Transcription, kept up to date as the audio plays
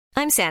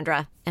I'm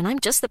Sandra, and I'm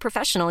just the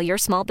professional your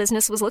small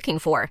business was looking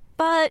for.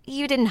 But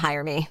you didn't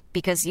hire me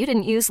because you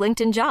didn't use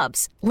LinkedIn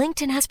Jobs.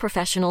 LinkedIn has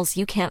professionals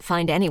you can't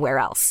find anywhere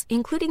else,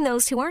 including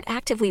those who aren't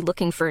actively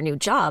looking for a new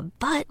job,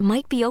 but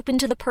might be open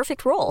to the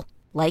perfect role,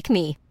 like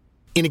me.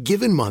 In a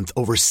given month,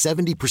 over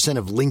 70%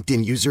 of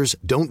LinkedIn users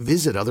don't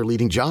visit other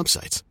leading job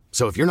sites.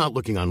 So if you're not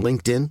looking on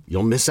LinkedIn,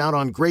 you'll miss out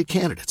on great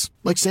candidates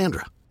like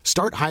Sandra.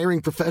 Start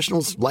hiring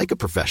professionals like a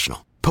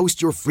professional.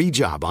 Post your free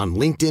job on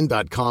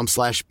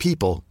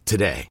linkedin.com/people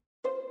today.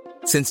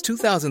 Since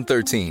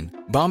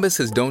 2013, Bombas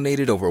has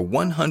donated over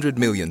 100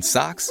 million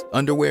socks,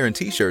 underwear, and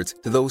T-shirts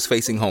to those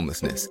facing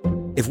homelessness.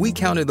 If we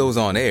counted those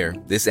on air,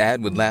 this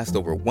ad would last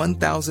over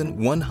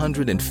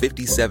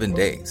 1,157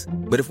 days.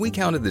 But if we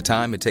counted the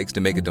time it takes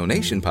to make a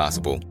donation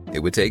possible, it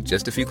would take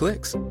just a few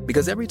clicks.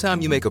 Because every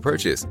time you make a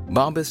purchase,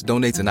 Bombas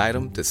donates an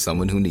item to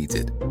someone who needs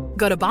it.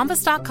 Go to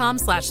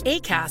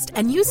bombas.com/ACAST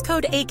and use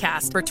code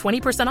ACAST for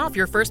 20% off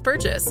your first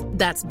purchase.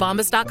 That's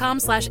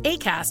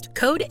bombas.com/ACAST,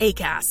 code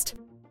ACAST.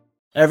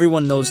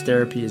 Everyone knows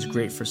therapy is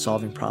great for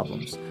solving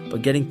problems,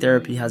 but getting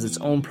therapy has its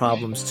own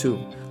problems too,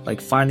 like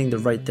finding the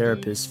right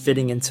therapist,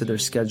 fitting into their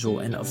schedule,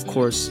 and of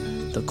course,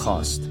 the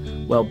cost.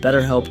 Well,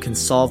 BetterHelp can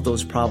solve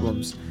those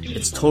problems.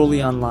 It's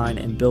totally online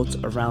and built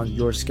around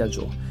your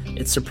schedule.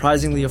 It's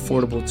surprisingly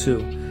affordable too.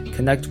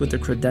 Connect with a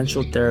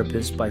credentialed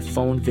therapist by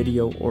phone,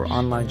 video, or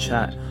online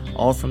chat,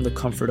 all from the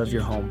comfort of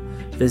your home.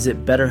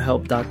 Visit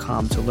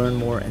BetterHelp.com to learn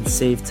more and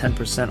save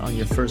 10% on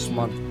your first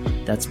month.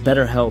 That's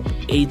BetterHelp,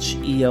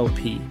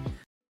 H-E-L-P.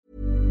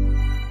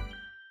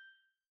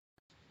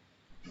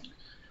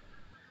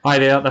 Hi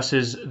there, this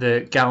is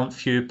the Gallant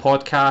Few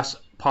podcast,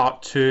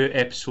 part 2,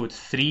 episode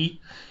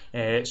 3.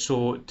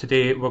 So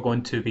today we're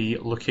going to be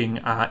looking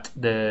at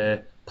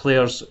the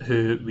players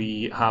who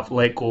we have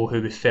let go,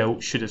 who we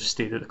felt should have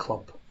stayed at the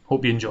club.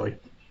 Hope you enjoy.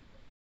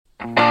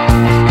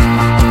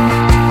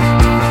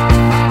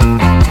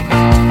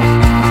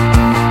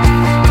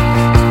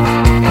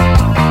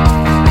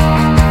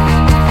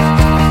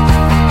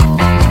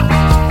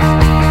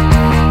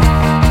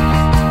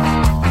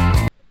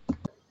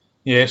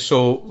 Yeah,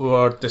 so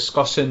we're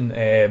discussing,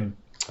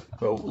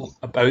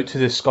 about to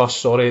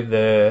discuss,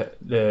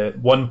 the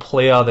one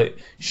player that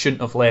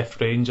shouldn't have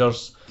left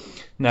Rangers.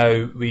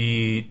 Now,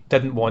 we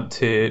didn't want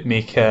to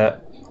make it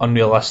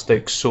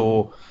unrealistic,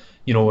 so,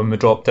 you know, when we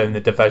dropped down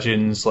the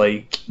divisions,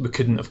 like, we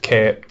couldn't have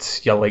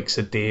kept your likes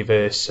of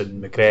Davis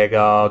and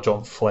McGregor,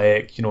 John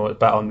Fleck, you know, a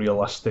bit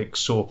unrealistic,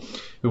 so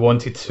we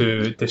wanted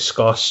to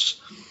discuss,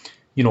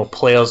 you know,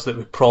 players that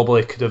we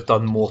probably could have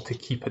done more to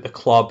keep at the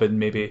club and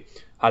maybe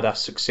had a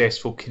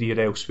successful career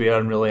elsewhere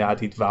and really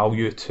added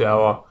value to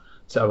our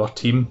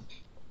team.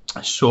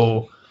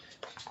 So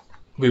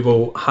we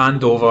will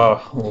hand over.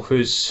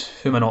 Who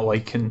am I not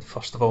liking?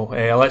 First of all,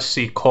 let's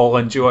see,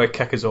 Colin. Do you want to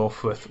kick us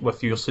off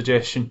with your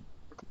suggestion?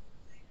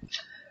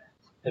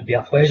 It'd be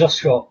a pleasure,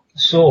 Scott.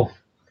 So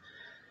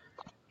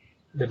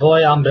the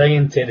boy I'm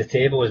bringing to the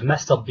table is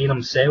Mr. Bean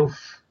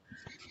himself.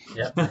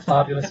 Yeah,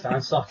 fabulous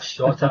answer.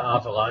 Shot at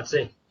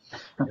Arveladze.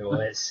 You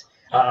know,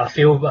 I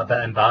feel a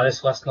bit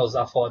embarrassed, listeners.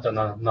 I thought I'd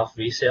done enough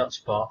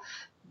research, but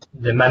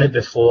the minute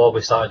before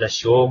we started this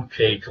show,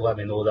 Craig let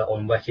me know that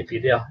on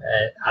Wikipedia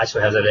it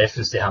actually has a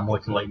reference to him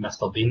looking like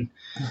Mr. Bean.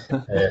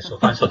 So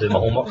thanks for doing my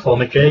homework for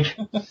me, Craig.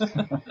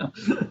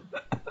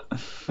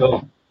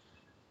 So,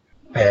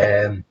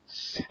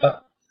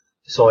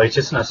 sorry,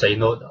 just on a side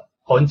note,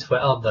 on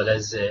Twitter there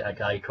is a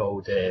guy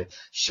called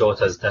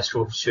Shota's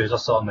Disco Shoes or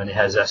something, and he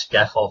has this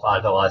gif of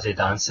Arveladze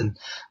dancing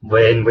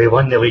when we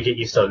won the league at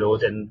Easter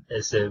Road, and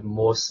it's the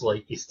most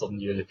like Eastern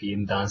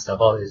European dance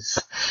ever. It's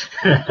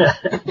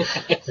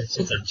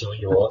just a joy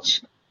to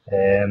watch.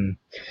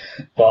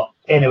 But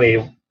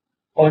anyway,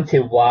 on to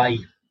why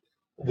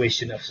we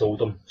shouldn't have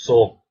sold him.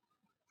 So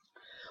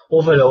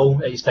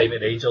overall, at his time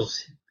at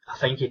Rangers, I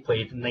think he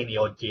played 90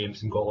 odd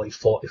games and got like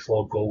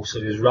 44 goals, so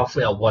he was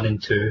roughly a 1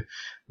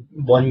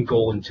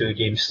 goal in 2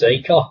 game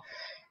striker.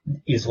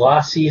 His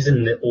last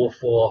season, the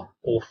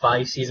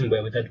 04-05 season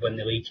where we did win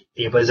the league,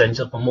 he was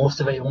injured for most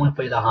of it. He only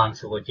played a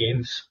handful of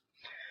games.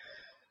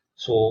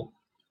 So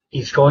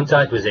his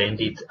contract was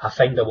ended. I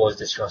think there was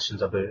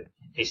discussions about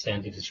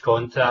extending his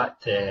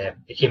contract.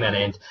 It came to an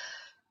end,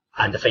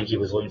 and I think he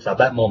was looking for a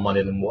bit more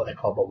money than what the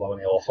club were willing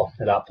to offer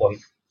at that point.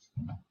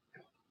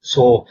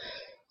 So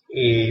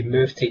he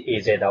moved to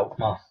AZ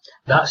Alkmaar.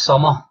 That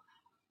summer,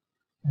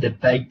 the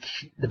big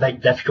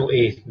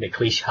difficulty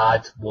McLeish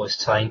had was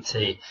trying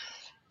to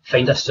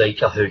find a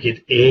striker who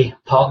could A,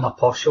 partner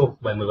Purcell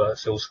when we were at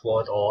full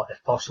squad, or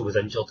if Purcell was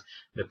injured,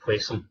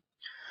 replace him.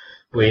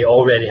 We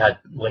already had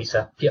likes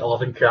of Peter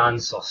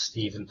Lovenkrands or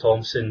Stephen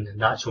Thompson,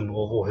 Nacho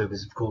Novo, who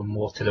was going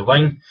more to the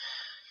wing.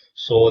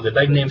 So the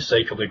big name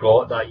striker we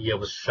got that year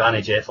was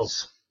Franny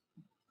Jeffers.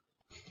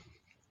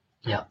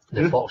 Yeah,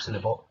 the fox in the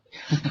box.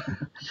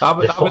 That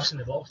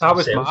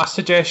was my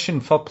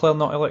suggestion for a player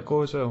not to let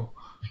go as well.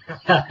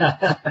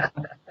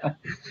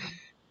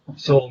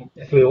 So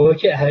if we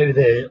look at how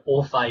the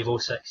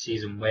 05-06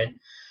 season went,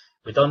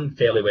 we done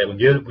fairly well in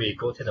Europe. We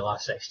got to the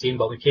last 16,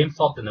 but we came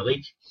third in the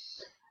league,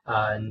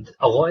 and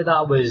a lot of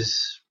that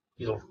was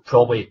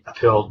probably a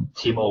poor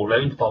team all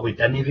round, but we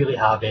didn't really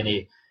have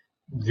any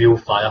real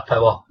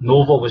firepower.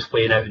 Nova was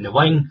playing out in the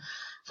wing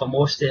for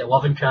most of it,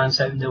 Lovenkrands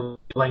out in the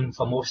wing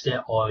for most of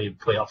it, or he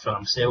played up front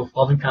himself.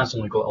 Lovenkrands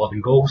only got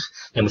 11 goals,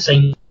 and we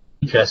signed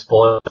Chris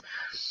Boyd,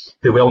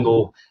 who we all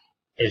know,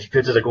 as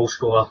good as a goal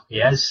scorer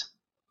he is,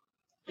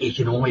 he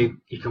can only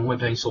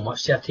bring so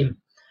much to a team,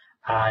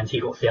 and he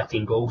got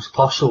 13 goals.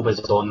 Purcell was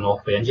on and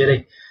off with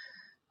injury.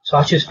 So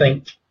I just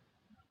think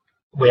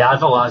with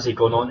Arveladze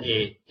going on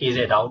to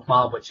AZ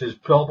Alkmaar, which was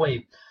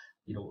probably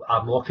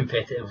a more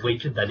competitive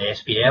league than the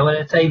SPL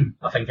at the time,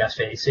 I think that's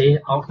fair to say.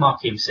 Alkmaar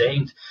came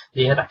second.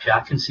 They had a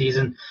cracking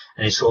season,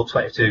 and he scored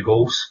 22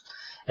 goals.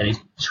 And he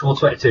scored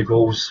 22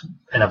 goals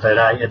in a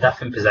variety of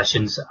different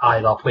positions,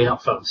 either playing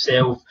up for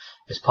himself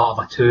as part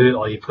of a two,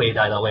 or he played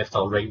either left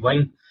or right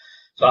wing.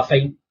 So I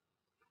think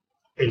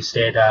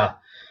instead of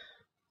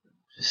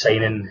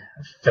signing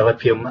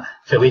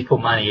Filippo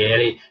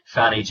Manieri,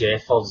 Franny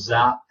Jeffers,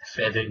 that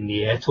Frederick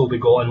Nieto we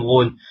got on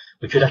loan,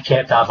 we could have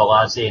kept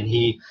Arveladze, and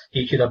he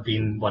could have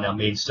been one of our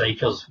main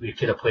strikers. We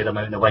could have played him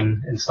out in the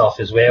wing and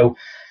stuff as well.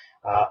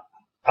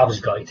 I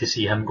was gutted to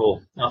see him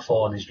go. I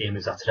thought on his game he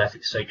was a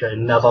terrific striker,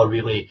 and never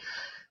really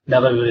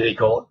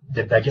got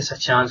the biggest a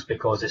chance,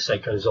 because the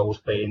striker was always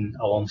playing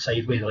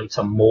alongside with like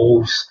some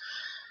Moles,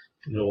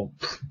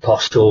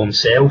 Purcell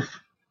himself.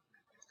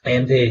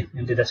 And they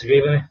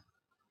disagree with me.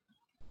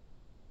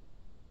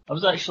 I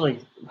was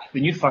actually,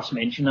 when you first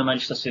mentioned him, I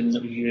just assumed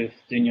it was you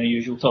doing your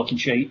usual talking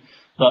shite.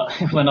 But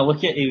when I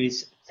look at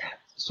it,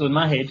 so in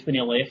my head when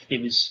he left, he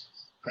was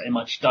pretty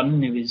much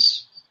done. He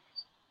was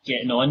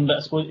getting on, but I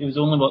suppose he was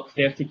only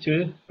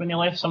 32 when he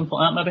left, something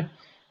like that maybe.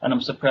 And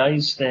I'm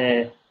surprised,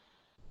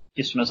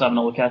 just when I was having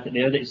a look at it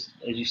there, that as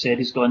you said,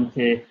 he's gone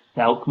to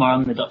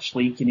Alkmaar in the Dutch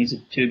league, and he's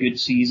had 2 good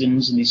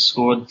seasons, and he's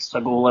scored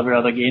a goal every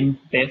other game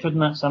better than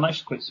that. So I'm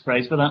actually quite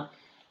surprised with that.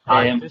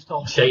 Just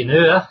talk shite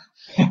now,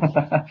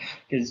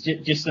 Because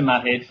just in my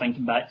head,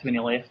 thinking back to when he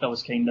left, I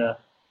was kind of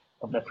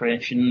the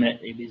impression that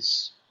he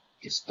was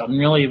just done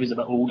really. He was a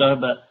bit older,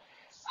 but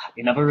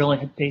he never really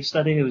had pace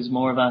steady. He was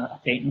more of a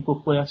technical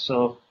player,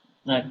 so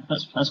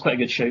that's quite a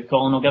good shout,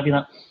 Colin. I'll give you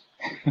that.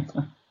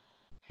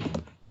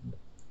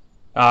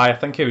 I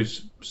think he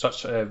was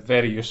such a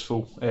very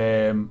useful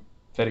player.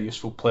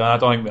 I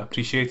don't think we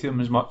appreciated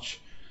him as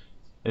much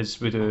as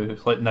we do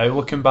like now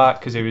looking back,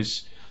 because he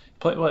was.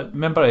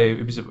 Remember,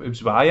 it was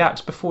with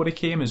Ajax before he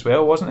came as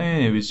well, wasn't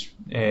he? He was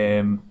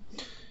a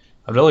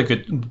really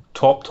good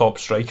top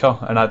striker,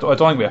 and I don't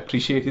think we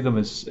appreciated him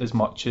as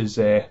much as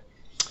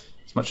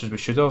we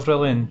should have,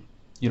 really. And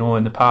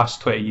in the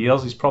past 20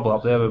 years, he's probably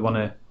up there with one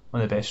of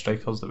the best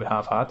strikers that we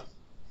have had.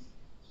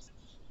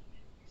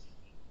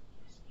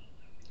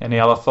 Any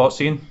other thoughts,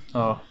 Ian?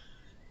 Or?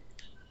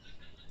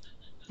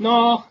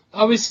 No,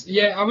 I liked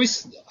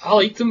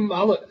him.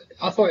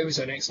 I thought he was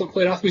an excellent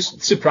player. I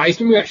was surprised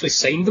when we actually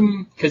signed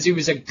him, because he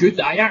was a good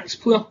Ajax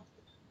player.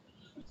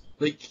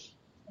 Like,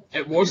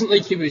 it wasn't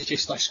like he was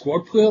just a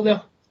squad player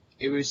there.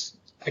 He was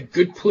a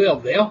good player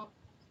there.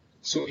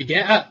 So to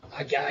get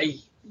a guy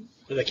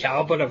with the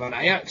calibre of an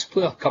Ajax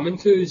player coming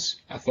to us,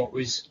 I thought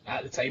was,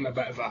 at the time, a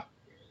bit of a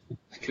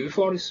coup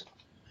for us.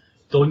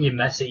 Don't you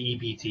miss the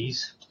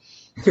EBTs?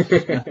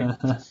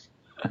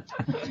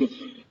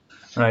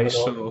 Right,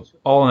 so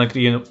all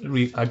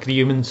in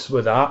agreements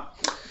with that.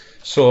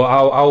 So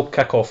I'll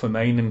kick off with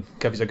mine and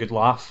give you a good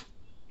laugh.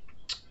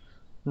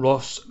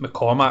 Ross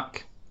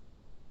McCormack.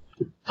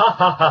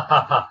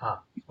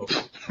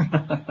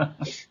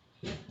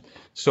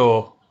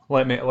 So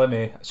let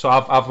me. So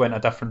I've went a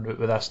different route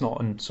with this,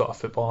 not in sort of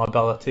football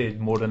ability,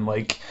 more in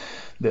like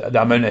the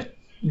amount of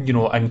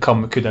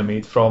income we could have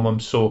made from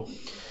him. So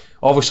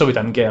obviously we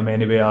didn't get him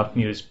anywhere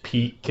near his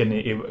peak, and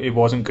he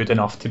wasn't good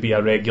enough to be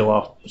a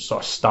regular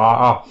sort of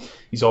starter.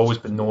 He's always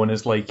been known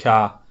as like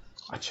a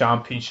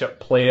championship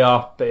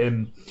player, but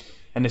in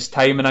his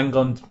time in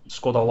England,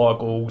 scored a lot of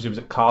goals. He was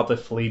at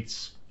Cardiff,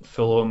 Leeds,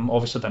 Fulham.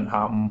 Obviously didn't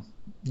happen,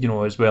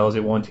 as well as he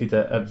wanted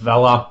at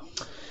Villa.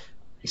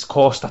 He's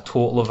cost a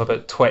total of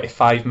about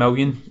 25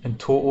 million in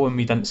total, and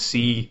we didn't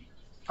see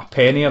a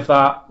penny of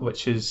that,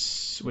 which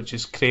is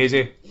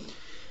crazy.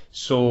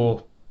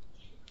 So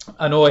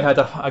I know he had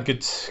a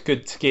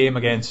good game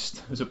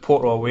against, was it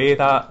Porto away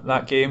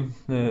that game,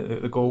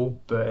 the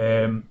goal, but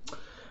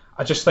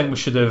I just think we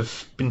should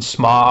have been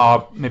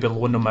smarter, maybe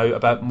loan him out a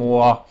bit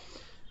more.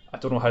 I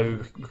don't know how we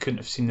couldn't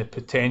have seen the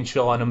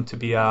potential in him to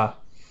be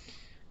to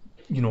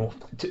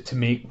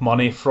make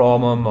money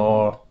from him,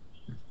 or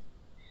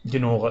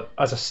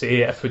as I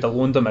say, if we'd have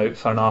loaned him out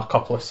for another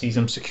couple of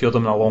seasons, secured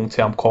him in a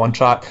long-term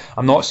contract,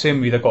 I'm not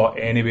saying we'd have got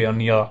anywhere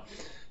near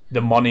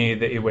the money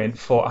that he went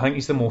for. I think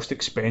he's the most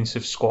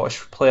expensive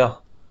Scottish player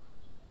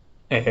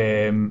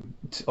in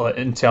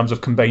terms of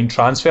combined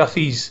transfer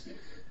fees.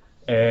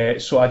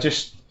 So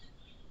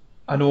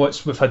I know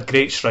we've had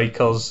great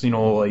strikers,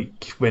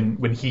 like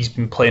when he's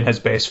been playing his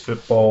best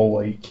football,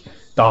 like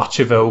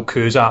Darcheville,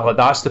 Kuzak, like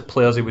that's the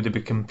players he would have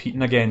been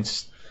competing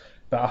against.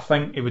 But I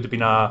think he would have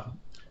been a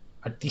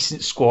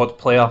decent squad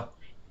player,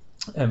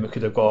 and we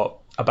could have got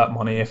a bit of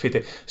money if he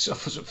did. So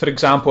for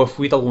example, if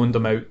we'd have loaned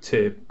him out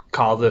to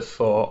Cardiff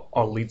or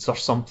Leeds or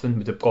something,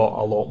 we'd have got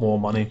a lot more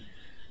money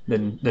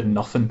than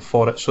nothing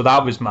for it. So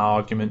that was my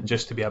argument,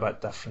 just to be a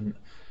bit different.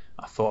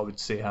 I thought I would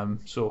say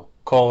him. So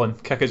Colin,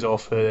 kick us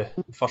off the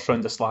first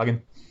round of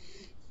slagging.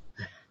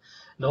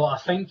 No, I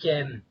think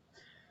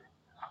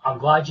I'm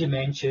glad you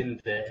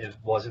mentioned that it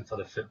wasn't for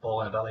the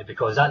footballing ability,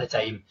 because at the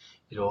time,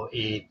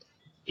 he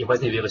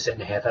wasn't really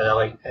sitting ahead of the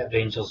line at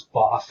Rangers,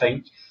 but I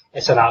think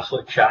it's an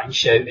absolute cracking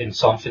shout and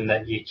something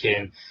that you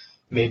can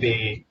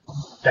maybe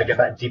dig a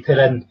bit deeper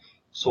in.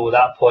 So at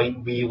that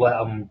point, we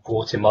let him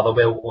go to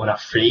Motherwell on a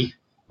free.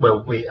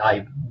 Well, we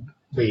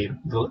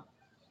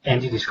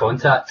ended his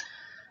contract,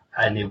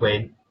 and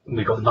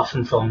we got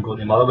nothing from him going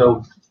to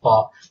Motherwell.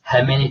 But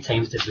how many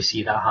times did we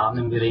see that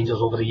happening with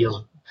Rangers over the years,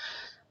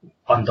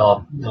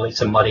 under the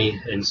likes of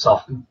Murray and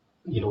stuff,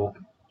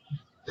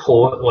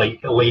 like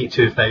late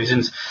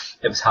 2000s,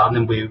 it was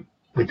happening. We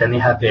didn't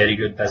have very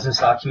good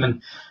business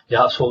acumen.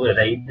 You're absolutely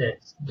right that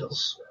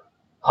there's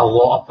a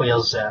lot of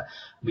players that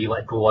we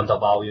let go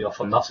undervalue or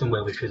for nothing,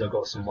 where we could have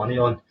got some money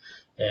on.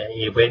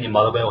 He went to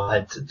Motherwell,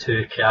 had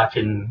 2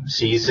 cracking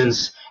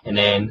seasons, and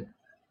then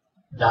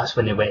that's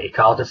when he went to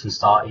Cardiff and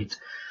started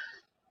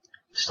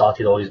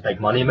all his big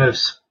money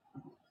moves.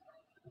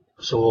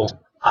 So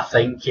I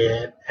think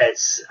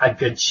it's a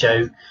good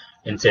shout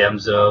in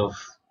terms of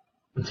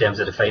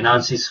the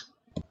finances.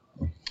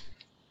 I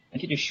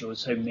think it just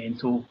shows how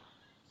mental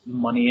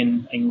money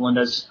in England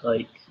is.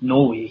 Like,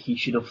 no way he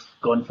should have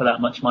gone for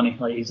that much money.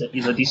 Like, he's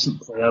a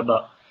decent player,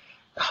 but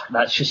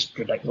that's just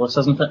ridiculous,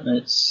 isn't it? And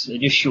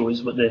it just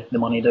shows what the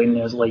money down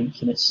there is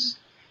like, and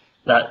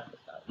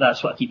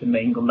that's what I keep in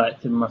mind going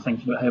back to when we're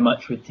thinking about how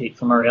much we'd take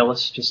from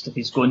Morelos. Just if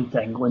he's going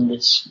to England,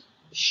 it's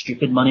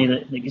stupid money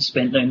that gets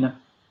spent down there.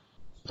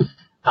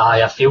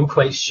 I feel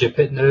quite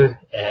stupid now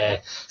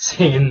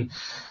saying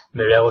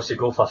Morelos to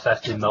go for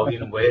 15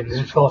 million when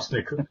Ross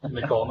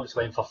McCormick's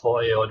went for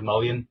 40 odd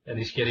million in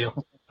his career.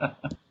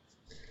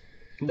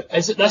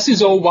 This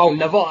is all while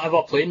never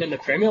ever playing in the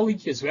Premier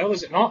League as well,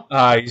 is it not?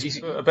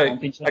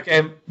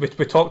 Again, we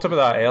talked about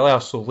that earlier.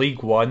 So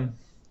League One,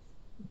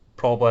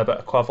 probably a bit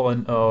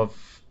equivalent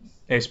of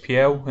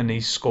SPL, and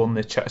he's scoring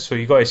the chip. So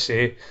you got to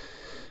say,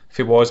 if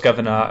he was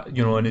given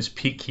in his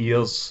peak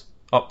years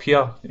up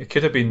here, it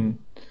could have been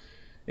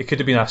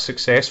a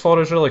success for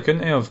us, really,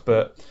 couldn't it have?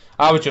 But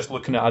I was just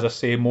looking at, as I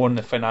say, more in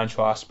the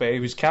financial aspect. He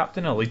was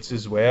captain of Leeds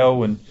as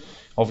well, and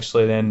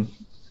obviously then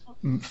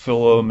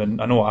Fulham,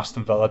 and I know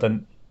Aston Villa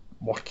didn't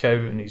work out,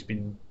 and he's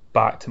been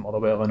back to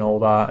Motherwell and all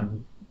that,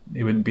 and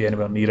he wouldn't be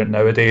anywhere near it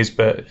nowadays.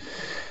 But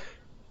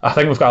I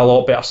think we've got a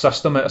lot better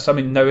system. I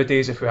mean,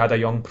 nowadays, if we had a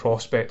young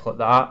prospect like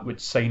that, we'd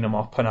sign him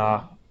up in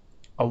a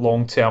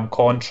long-term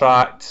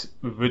contract,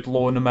 we would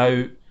loan him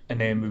out,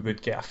 and then we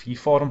would get a fee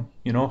for him,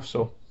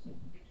 So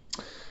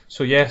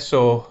yeah,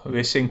 so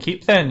we're saying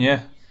keep then,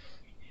 yeah.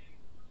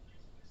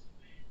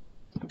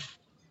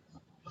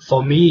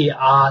 For me, would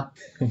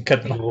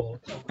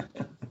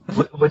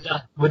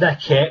I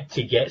kept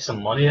to get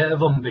some money out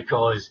of him,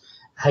 because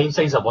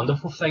hindsight's a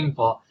wonderful thing,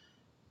 but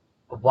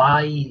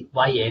why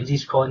end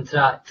his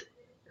contract?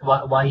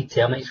 Why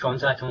terminate his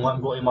contract and let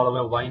him go to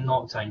Motherwell? Why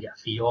not try and get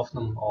a fee off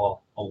them, or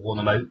loan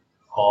him out,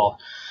 or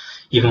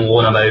even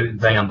loan him out,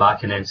 bring him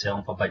back, and then sell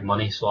him for big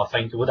money? So I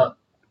think at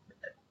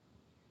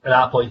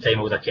that point in time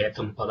I would have kept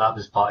him, but that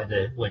was part of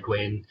the Le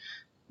Guin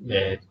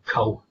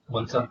cull,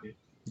 wasn't it?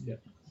 Yeah.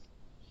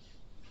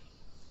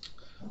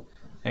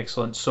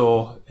 Excellent.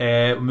 So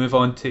we'll move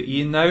on to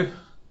Ian now.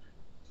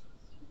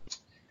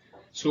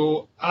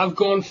 So I've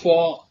gone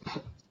for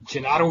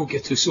Gennaro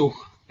Gattuso,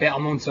 better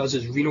known to us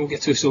as Rino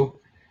Gattuso.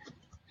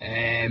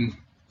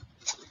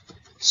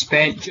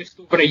 Spent just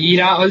over a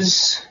year at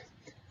us,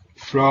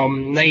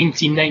 from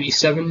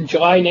 1997,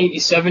 July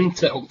 97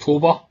 to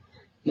October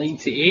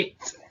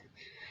 98.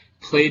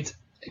 Played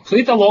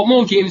a lot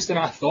more games than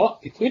I thought.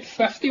 He played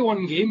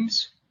 51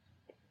 games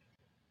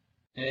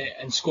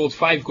and scored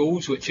 5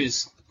 goals, which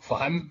is, for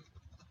him,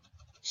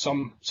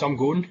 some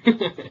going.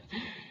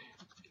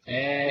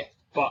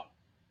 But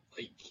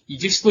you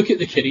just look at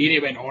the career he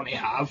went on to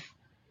have.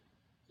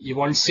 You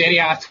won Serie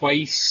A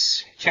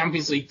twice,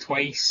 Champions League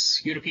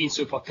twice, European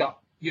Super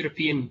Cup, the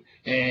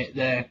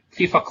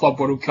FIFA Club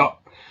World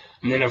Cup,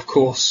 and then of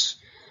course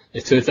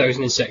the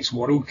 2006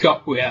 World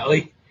Cup with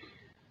Italy.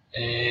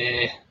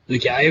 The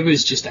guy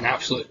was just an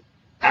absolute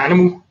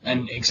animal,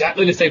 and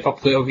exactly the type of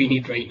player we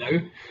need right now.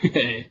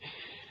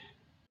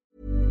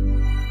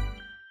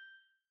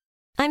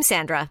 I'm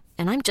Sandra,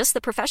 and I'm just the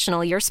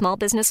professional your small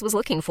business was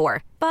looking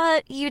for.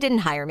 But you didn't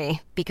hire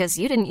me because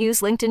you didn't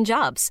use LinkedIn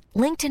Jobs.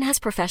 LinkedIn has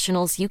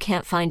professionals you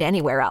can't find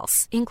anywhere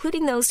else,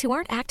 including those who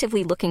aren't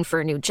actively looking for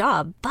a new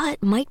job,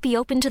 but might be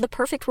open to the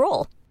perfect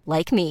role,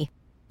 like me.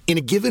 In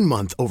a given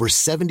month, over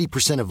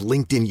 70% of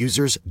LinkedIn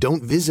users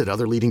don't visit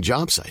other leading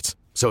job sites.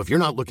 So if you're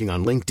not looking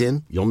on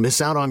LinkedIn, you'll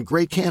miss out on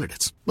great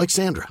candidates like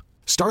Sandra.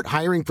 Start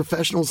hiring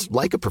professionals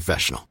like a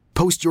professional.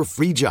 Post your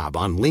free job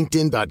on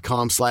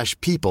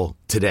linkedin.com/people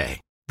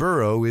today.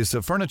 Burrow is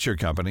a furniture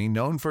company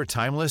known for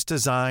timeless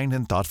design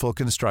and thoughtful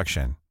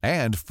construction,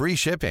 and free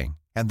shipping,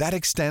 and that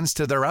extends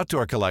to their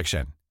outdoor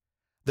collection.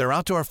 Their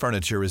outdoor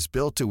furniture is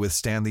built to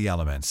withstand the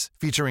elements,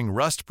 featuring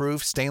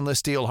rust-proof stainless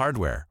steel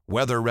hardware,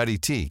 weather-ready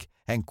teak,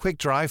 and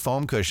quick-dry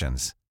foam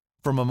cushions.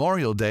 For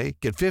Memorial Day,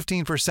 get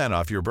 15%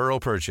 off your Burrow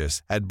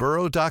purchase at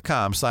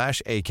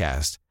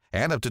burrow.com/ACAST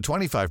and up to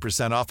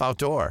 25% off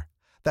outdoor.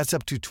 That's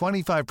up to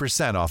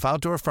 25% off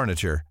outdoor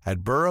furniture at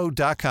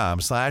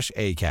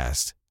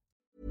burrow.com/ACAST.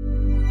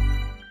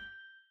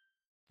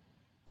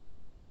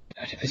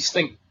 I just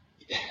think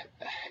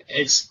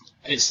it's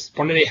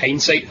one of the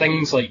hindsight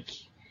things. Like,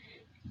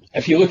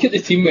 if you look at the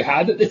team we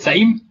had at the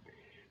time,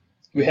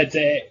 we had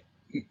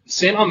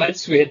centre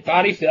mids, we had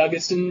Barry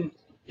Ferguson,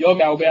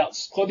 Jörg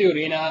Alberts, Claudio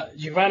Reyna,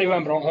 Giovanni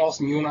Van Bronckhorst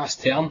and Jonas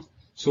Tern.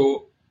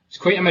 So it's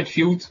quite a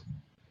midfield.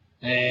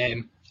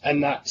 In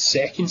that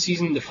second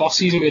season, the first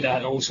season we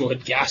also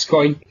had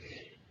Gascoigne,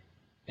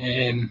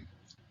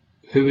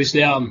 who was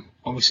there.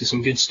 Obviously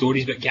some good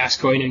stories about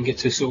Gascoigne and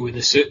Gattuso with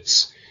the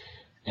suits.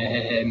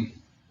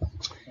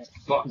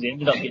 But he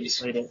ended up getting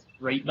played at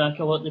right back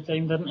a lot at the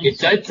time, didn't he? He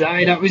did,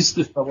 aye. That was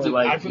probably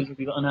why he was a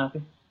bit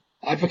unhappy.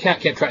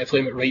 Advocat kept trying to play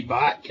him at right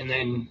back, and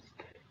then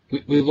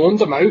we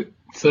loaned him out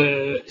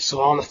to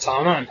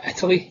Salernitana in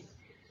Italy,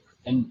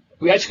 and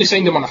we actually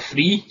signed him on a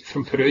free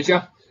from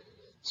Perugia.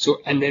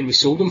 So, and then we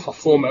sold him for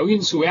 $4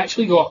 million. So we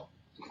actually got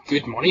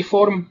good money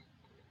for him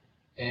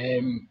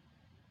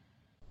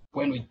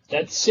when we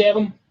did sell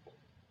him.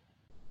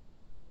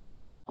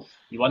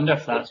 You wonder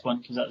if that's one,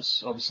 because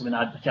that's obviously when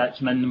Advocat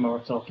came in and we were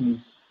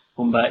talking,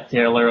 going back to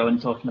earlier on,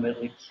 talking about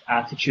like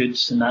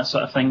attitudes and that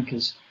sort of thing,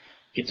 because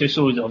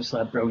Gattuso was obviously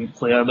a brilliant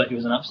player, but he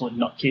was an absolute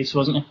nutcase,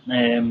 wasn't he?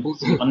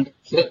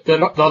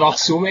 There are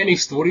so many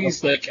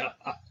stories like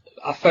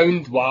I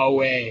found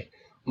while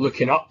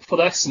looking up for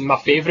this, and my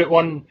favourite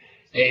one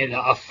that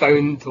I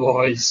found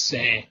was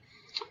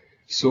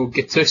so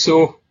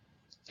Gattuso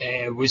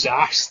was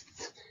asked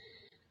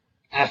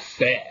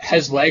if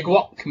his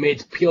legwork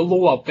made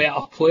Pirlo a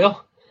better player.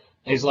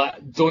 He's like,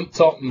 don't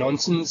talk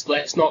nonsense,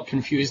 let's not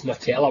confuse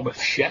Nutella with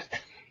shit.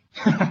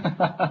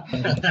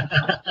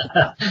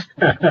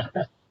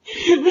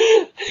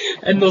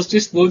 And there's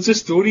just loads of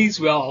stories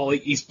where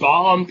like he's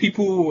barring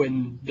people,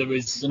 and there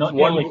was not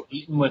one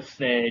eating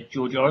with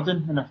Joe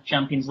Jordan in a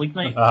Champions League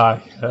night.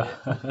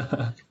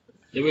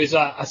 There was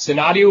a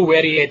scenario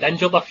where he had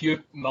injured a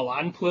few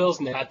Milan players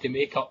and they had to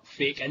make up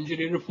fake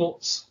injury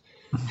reports.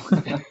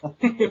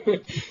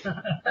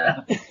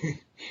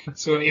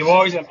 So he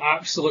was an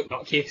absolute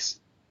nutcase.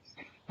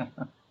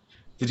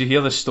 Did you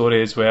hear the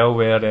story as well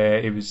where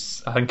it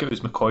was, I think it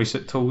was McCoy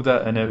that told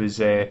it, and it was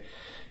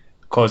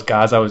because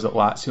Gaza was at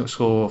Lazio,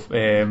 so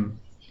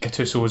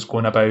Gattuso was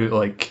going about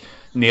like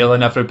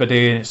nailing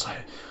everybody, and it's like,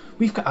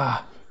 we've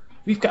got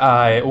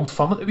a Old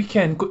Firm at the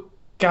weekend.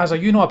 Gaza,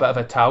 you know a bit of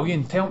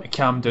Italian, tell him to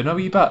calm down a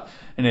wee bit.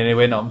 And then he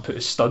went up and put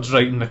his studs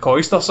right in the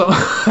coist or something.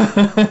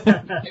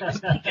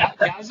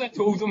 Gaza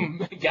told him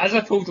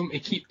to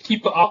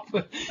keep it up.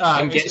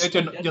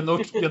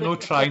 You're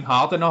not trying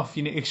hard enough,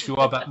 you need to show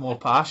a bit more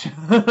passion.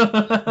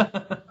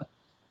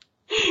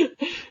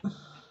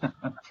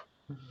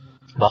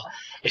 But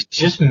it's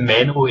just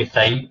mental to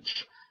think,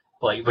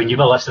 like, when you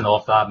were listening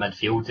off that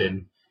midfield,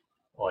 and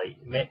like,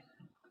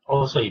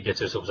 obviously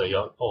Gattuso was a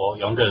lot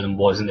younger and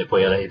wasn't the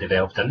player that he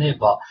developed into it,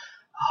 but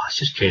it's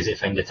just crazy to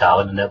find the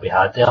talent that we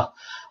had there.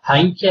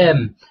 I think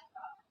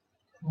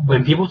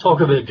when people talk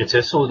about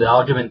Gattuso, the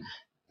argument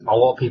a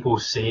lot of people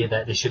say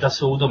that they should have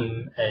sold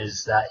him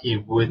is that he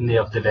wouldn't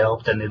have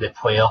developed into the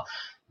player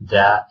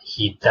that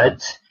he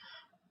did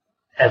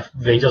if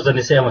Rangers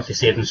didn't sell him, if they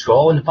stayed in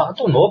Scotland. But I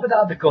don't know about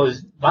that,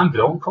 because Van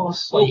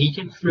Bronckhorst, like, he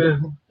came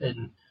through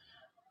and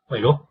there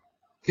you go.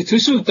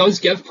 Gattuso does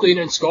give playing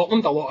in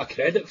Scotland a lot of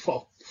credit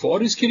for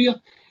his career.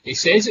 He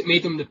says it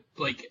made him the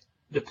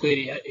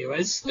player he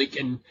is, like,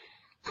 and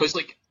because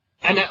like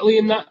in Italy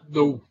and that,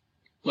 though,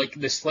 like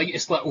the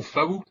slightest little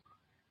foul,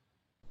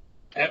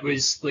 it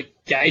was like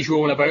guys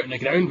rolling about on the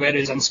ground,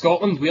 whereas in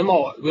Scotland we're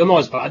not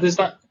as bad as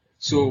that.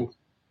 So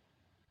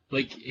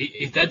like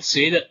he did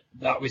say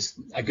that was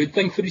a good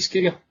thing for his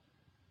career.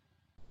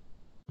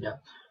 Yeah,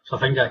 so I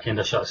think that kind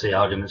of shuts the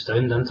arguments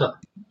down, doesn't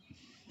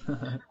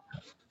it?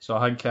 So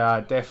I think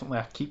definitely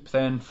a keep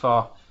then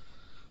for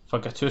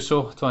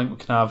Gattuso. I don't think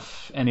we can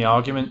have any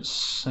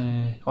arguments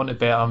on to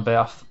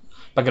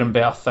bigger and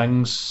better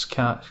things.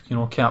 Captain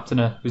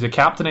was a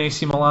captain of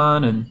AC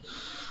Milan and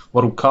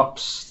World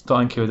Cups.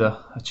 Don't think he would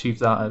have achieved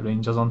that at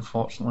Rangers,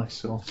 unfortunately.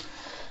 So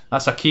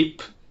that's a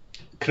keep.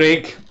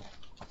 Craig,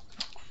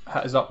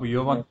 hit us up with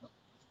your one.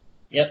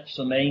 Yep.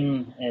 So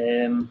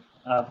mine,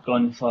 I've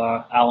gone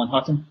for Alan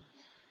Hutton.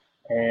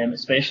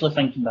 Especially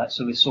thinking back,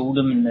 so we sold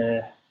him in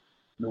the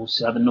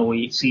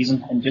 07-08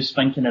 season, and just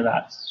thinking of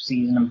that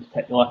season in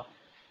particular,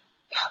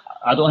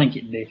 I don't think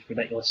it'd be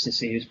ridiculous to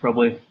say he was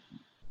probably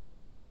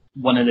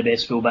one of the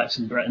best fullbacks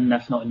in Britain,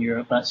 if not in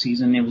Europe, that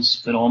season. He was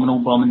phenomenal,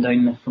 bombing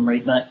down from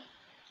right back.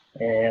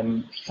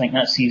 I think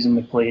that season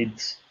we played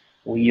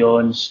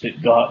Lyon,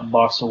 Stuttgart,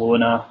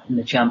 Barcelona in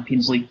the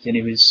Champions League, and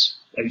he was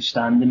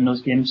outstanding in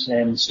those games.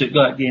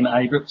 Stuttgart game at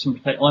Ibrox in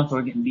particular, we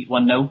were getting beat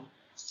 1-0.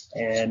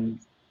 And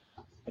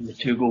the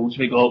 2 goals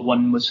we got,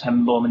 one was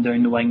him bombing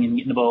down the wing and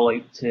getting the ball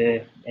out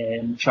to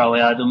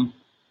Charlie Adam,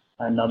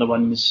 and the other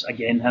one was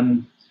again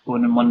him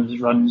going on one of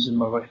his runs, and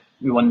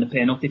we won the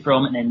penalty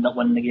from it and ended up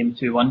winning the game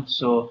 2-1.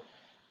 So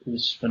it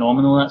was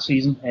phenomenal that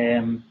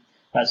season.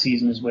 That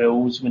season as well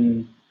was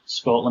when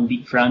Scotland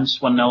beat France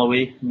 1-0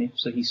 away,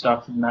 so he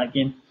started in that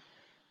game.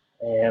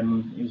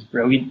 It was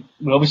brilliant.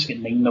 We obviously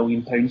got £9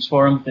 million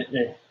for him, but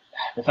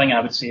the thing I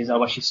would say is I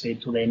wish he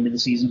stayed till the end of the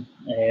season,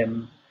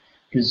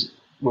 because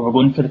we were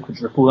going for the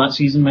quadruple that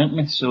season, weren't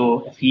we?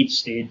 So if he'd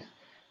stayed,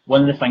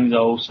 one of the things I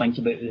always think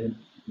about the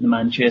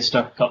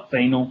Manchester Cup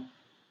final,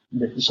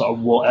 the sort of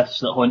what ifs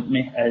that haunt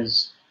me,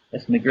 is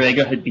if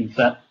McGregor had been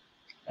fit,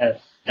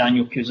 if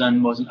Daniel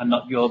Cousin wasn't a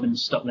nut job and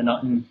stuck the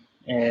nut in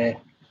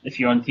the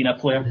Fiorentina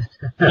player.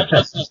 It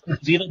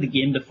was either the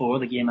game before or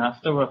the game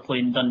after, we were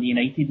playing Dundee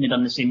United, and he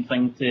done the same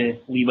thing to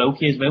Lee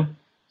Wilkie as well.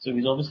 So he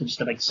was obviously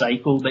just a big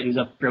psycho, but he was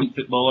a brilliant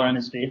footballer in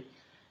his day.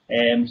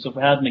 So if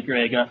we had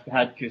McGregor, if we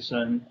had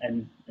Cousin,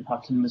 and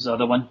Hutton was the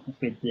other one,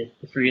 if we had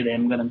the 3 of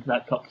them going into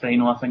that cup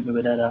final, I think we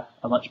would have had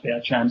a much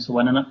better chance of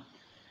winning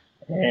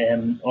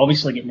it.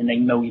 Obviously getting the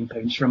 £9 million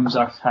from him was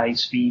our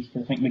highest fee.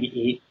 I think we get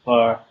 8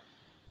 for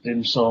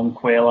Doomsong,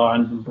 Queller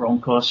and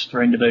Broncos,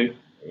 around about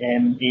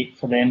 8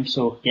 for them,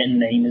 so getting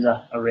 9 is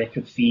a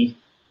record fee.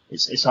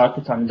 It's hard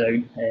to turn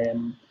down.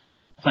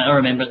 I think I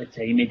remember at the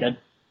time he did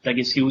dig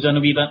his heels in a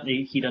wee bit.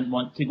 He didn't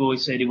want to go, he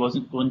said he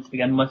wasn't going to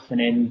begin with, and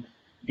then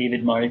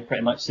David Murray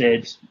pretty much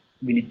said,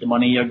 we need the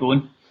money, you're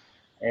going.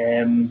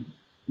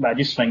 But I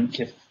just think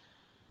if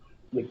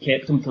we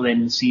kept him till the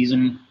end of the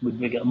season, would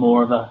we get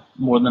more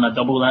than a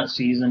double that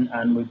season,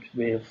 and would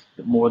we have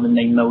got more than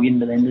 9 million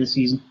by the end of the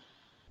season?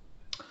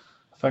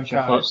 I think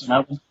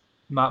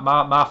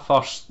my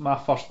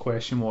first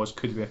question was,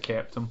 could we have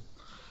kept him?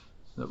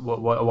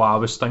 What I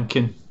was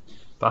thinking,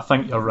 but I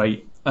think you're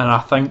right, and I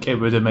think it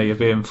would have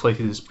maybe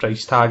inflated his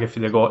price tag if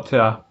he'd have got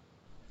to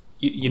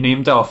you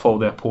named it off all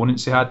the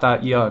opponents he had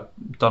that year.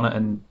 Done it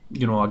in,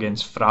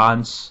 against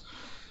France,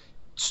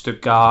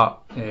 Stuttgart,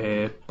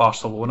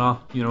 Barcelona,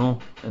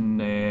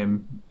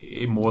 and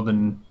he more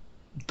than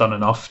done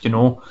enough,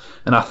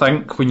 And I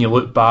think when you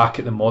look back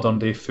at the modern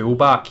day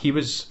fullback, he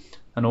was.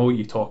 I know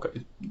you talk,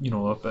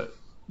 about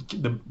I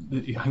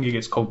think he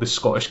gets called the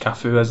Scottish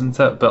Cafu, isn't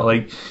it?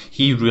 But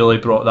he really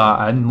brought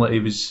that in.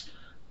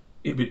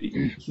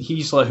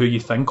 He's like who you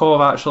think of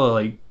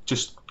actually,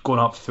 just going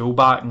up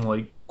fullback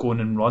and going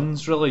in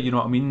runs, really, you know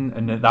what I mean?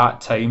 And at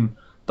that time,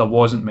 there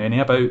wasn't many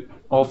about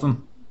of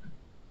them.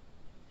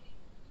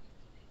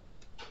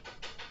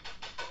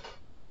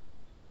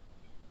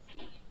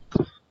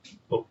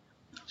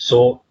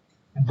 So,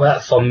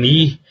 but for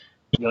me,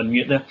 you're on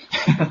mute there.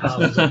 I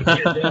was on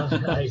mute there.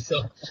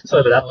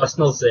 Sorry about that,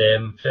 listeners.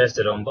 Pressed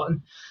the wrong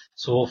button.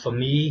 So for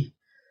me,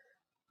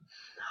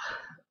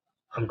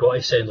 I'm going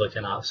to sound like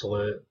an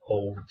absolute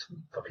old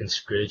fucking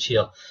Scrooge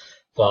here,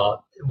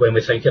 but when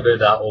we think about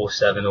that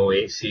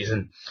 07-08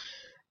 season,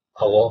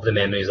 a lot of the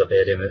memories are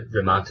very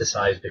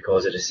romanticised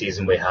because of the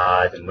season we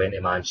had and went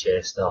to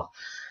Manchester.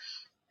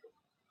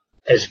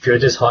 As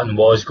good as Hutton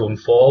was going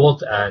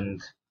forward,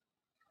 and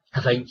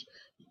I think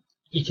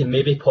you can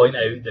maybe point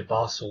out the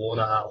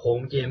Barcelona at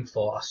home game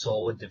for a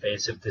solid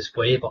defensive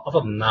display, but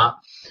other than that,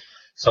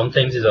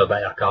 sometimes he's a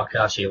bit of a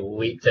carcass. He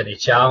leaped into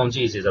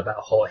challenges, he's a bit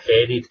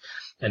hot-headed,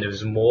 and it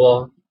was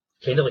more,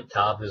 kind of like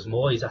Tab, it was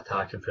more his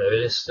attacking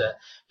prowess that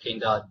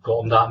kind of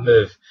got him that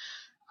move.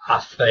 I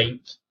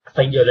think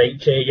you're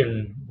right, Craig,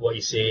 in what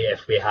you say.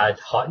 If we had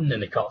Hutton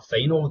in the cup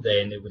final,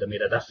 then it would have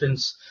made a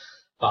difference.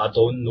 But I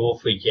don't know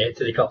if we get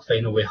to the cup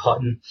final with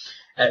Hutton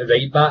at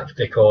right back,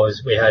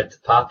 because we had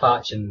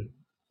Papac and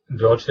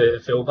Broadfoot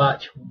at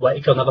fullback.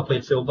 Whittaker never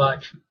played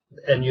fullback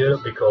in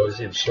Europe because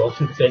he was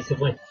shocking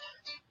defensively.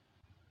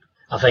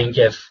 I think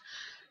if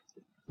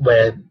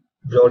with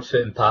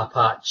Broadfoot and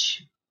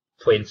Papac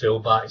playing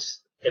fullbacks,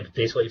 it was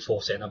basically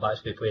 4 centre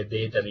backs we played.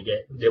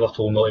 They were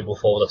told not to go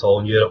forward at all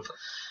in Europe.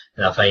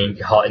 And I think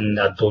Hutton,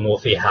 I don't know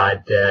if he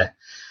had the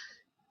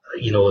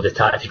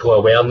tactical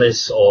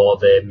awareness or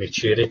the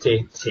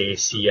maturity to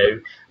see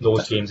out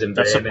those games in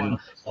Bremen.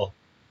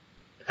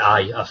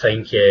 I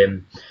think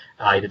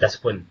the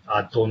discipline.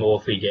 I don't know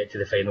if we get to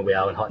the final with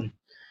Alan Hutton,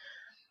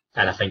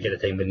 and I think at the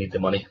time we need the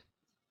money.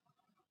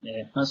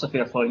 Yeah, that's a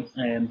fair point,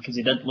 because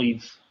he did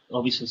leave,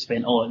 obviously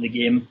spent a lot of the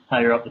game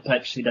higher up the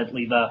pitch, so he did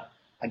leave a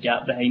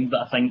gap behind,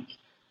 but I think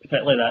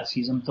particularly that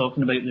season I'm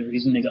talking about, the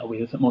reason they got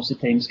away with it most of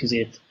the times because he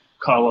had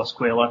Carlos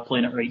Cuellar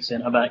playing at right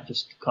centre back,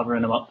 just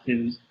covering him up.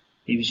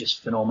 He was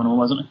just phenomenal,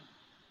 wasn't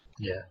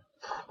he? Yeah,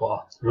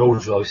 what a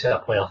Rolls Royce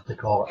set player to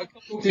call it. I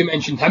can't believe you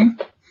mentioned him.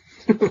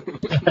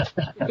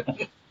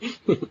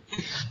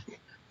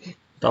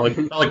 Billy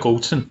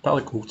Goldson.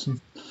 Billy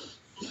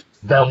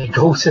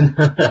Goldson.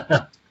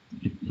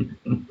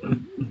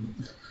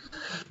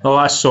 Well,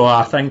 that's so.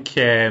 I think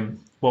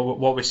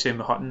what we're saying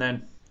with Hutton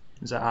then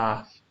is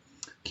that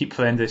keep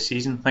for the end of the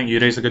season. I think you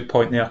raised a good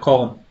point there,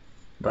 Colin,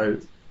 about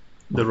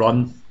the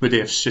run? Would he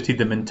have suited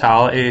the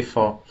mentality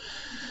for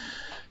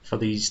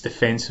these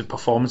defensive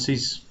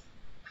performances?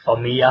 For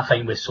me, I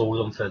think we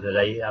sold him for the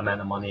right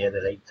amount of money at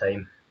the right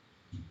time.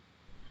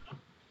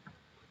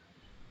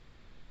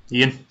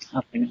 Ian?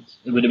 I think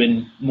it would have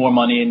been more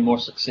money and more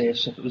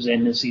success if it was the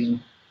end of the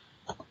season.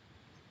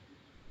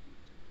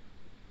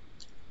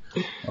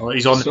 Oh,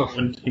 he's on the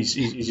phone.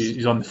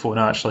 He's on the phone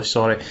actually.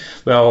 Sorry.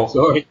 Well,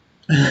 sorry.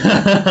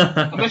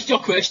 I missed your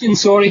question.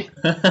 Sorry.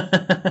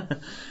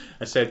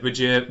 I said, would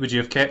you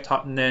have kept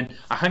Hutton then?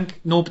 I think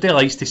nobody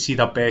likes to see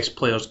their best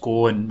players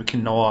go, and we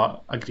can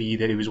all agree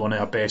that he was one of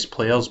our best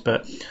players.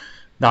 But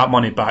that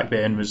money back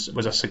then was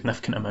a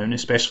significant amount,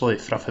 especially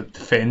for a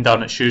defender.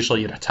 And it's usually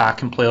your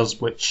attacking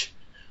players which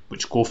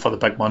go for the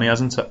big money,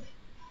 isn't it?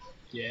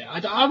 Yeah,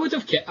 I would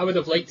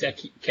have liked to have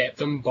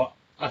kept him, but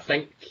I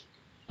think,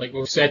 like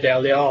we said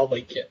earlier,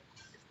 like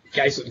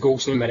guys like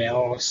Golson and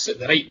Morelos at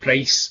the right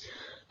price.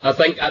 I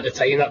think at the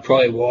time that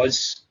probably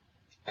was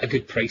a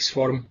good price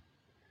for him.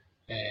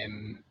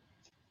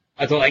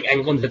 I don't think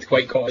England had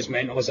quite got as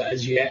mental as it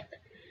is yet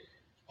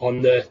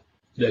on the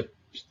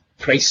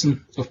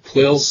pricing of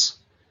players.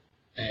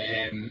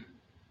 Yeah,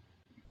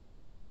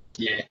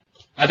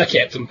 I'd have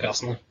kept him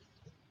personally.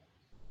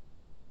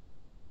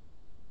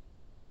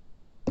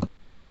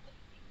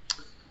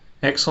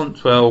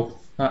 Excellent. Well,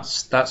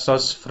 that's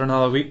us for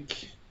another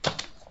week.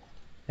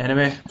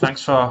 Anyway,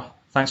 thanks for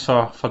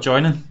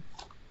joining.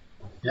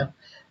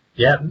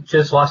 Yeah,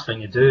 just last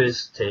thing to do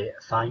is to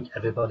thank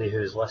everybody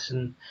who's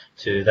listened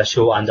to this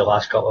show and the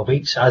last couple of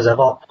weeks. As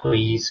ever,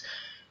 please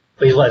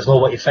let us know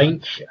what you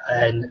think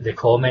in the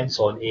comments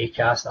on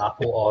Acast,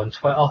 Apple, or on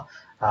Twitter,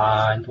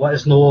 and let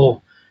us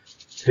know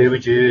who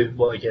would you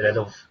want to get rid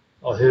of,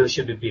 or who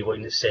should we be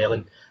looking at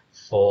selling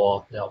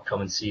for the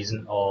upcoming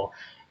season, or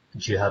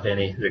do you have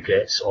any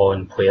regrets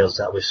on players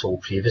that we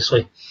sold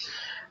previously?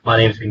 My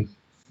name is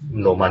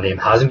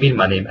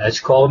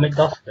Colin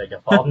McDuff, beg your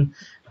pardon,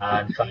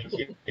 and thank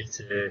you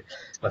to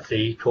my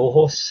three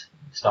co-hosts,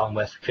 starting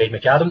with Craig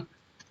McAdam.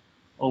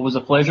 Always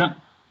a pleasure.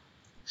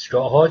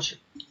 Scott Hodge.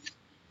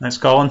 Thanks,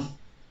 Colin.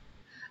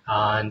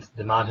 And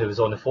the man who was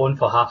on the phone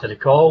for half of the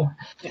call,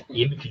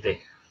 Ian McCready.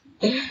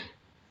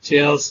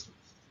 Cheers.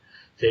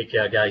 Take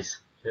care, guys.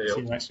 See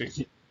you next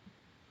week.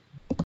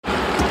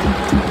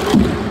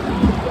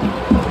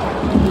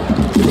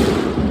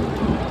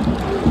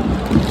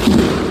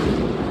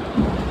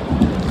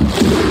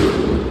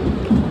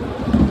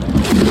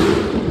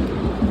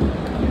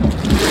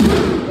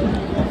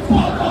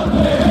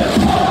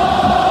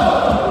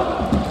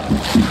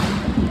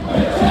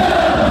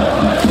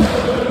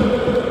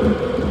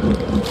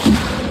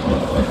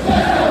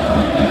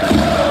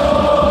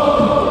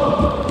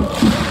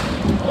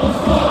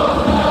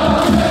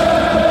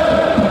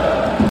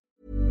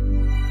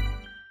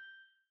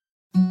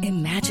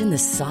 Imagine the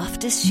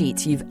softest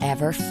sheets you've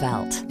ever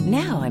felt.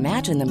 Now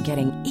imagine them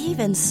getting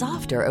even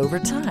softer over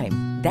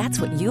time.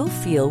 That's what you'll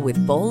feel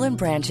with Boll &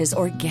 Branch's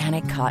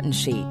organic cotton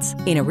sheets.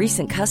 In a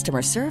recent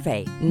customer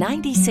survey,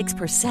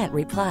 96%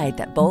 replied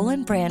that Boll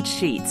 & Branch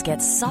sheets get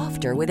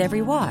softer with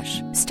every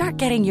wash. Start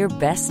getting your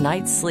best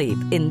night's sleep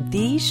in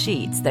these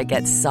sheets that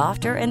get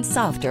softer and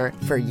softer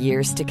for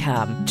years to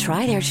come.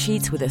 Try their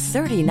sheets with a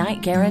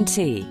 30-night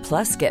guarantee.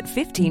 Plus, get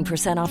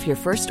 15% off your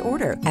first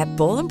order at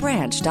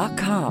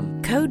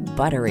bollandbranch.com. Code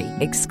BUTTERY.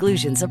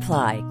 Exclusions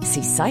apply.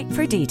 See site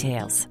for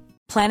details.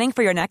 Planning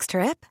for your next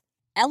trip?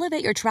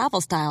 Elevate your travel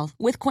style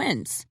with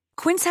Quince.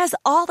 Quince has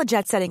all the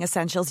jet-setting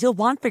essentials you'll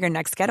want for your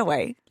next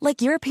getaway,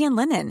 like European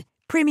linen,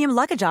 premium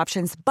luggage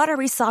options,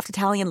 buttery soft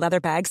Italian leather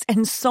bags,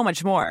 and so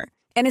much more.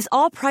 And is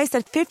all priced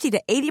at 50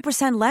 to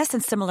 80% less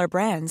than similar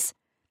brands.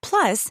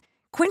 Plus,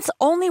 Quince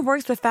only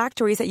works with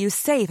factories that use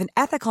safe and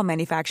ethical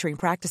manufacturing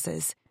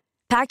practices.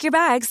 Pack your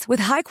bags with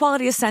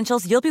high-quality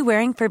essentials you'll be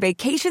wearing for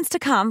vacations to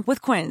come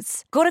with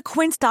Quince. Go to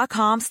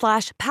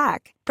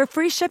quince.com/pack for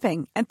free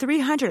shipping and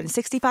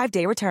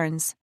 365-day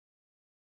returns.